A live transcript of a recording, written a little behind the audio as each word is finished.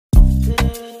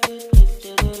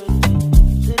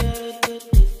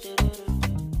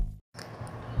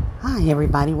Hi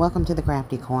everybody, welcome to the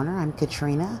Crafty Corner. I'm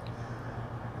Katrina.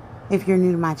 If you're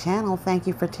new to my channel, thank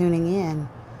you for tuning in.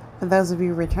 For those of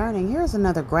you returning, here's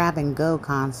another grab and go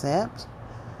concept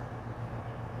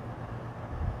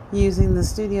using the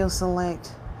Studio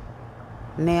Select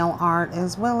nail art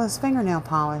as well as fingernail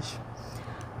polish.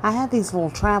 I had these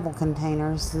little travel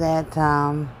containers that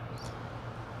I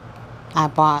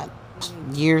bought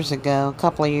a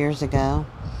couple of years ago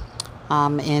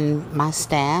in my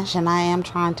stash, and I am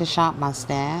trying to shop my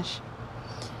stash.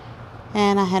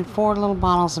 And I had 4 little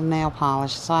bottles of nail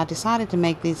polish, so I decided to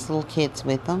make these little kits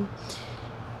with them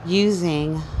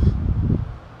using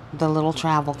the little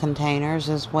travel containers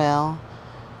as well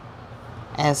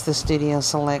as the Studio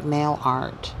Select nail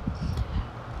art.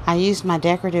 I used my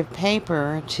decorative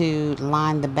paper to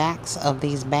line the backs of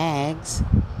these bags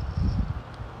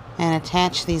and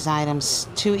attach these items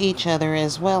to each other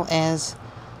as well as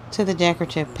to the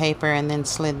decorative paper, and then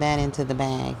slid that into the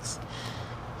bags.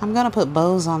 I'm going to put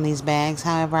bows on these bags,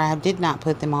 however I did not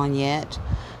put them on yet.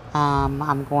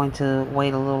 I'm going to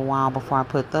wait a little while before I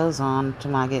put those on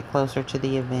until I get closer to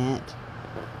the event.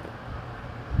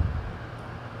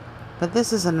 But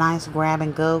this is a nice grab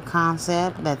and go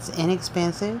concept that's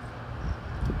inexpensive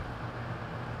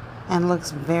and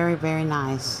looks very, very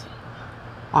nice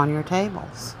on your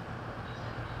tables.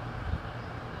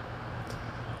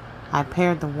 I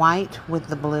paired the white with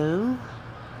the blue,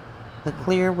 the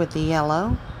clear with the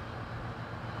yellow.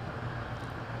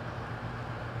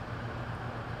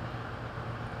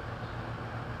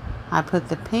 I put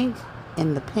the pink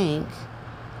in the pink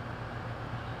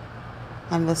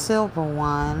and the silver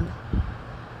one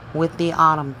with the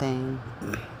autumn theme.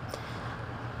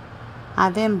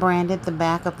 I then branded the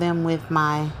back of them with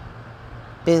my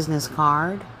business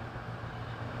card.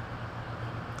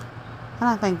 And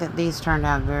I think that these turned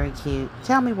out very cute.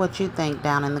 Tell me what you think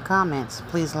down in the comments.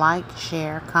 Please like,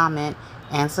 share, comment,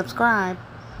 and subscribe.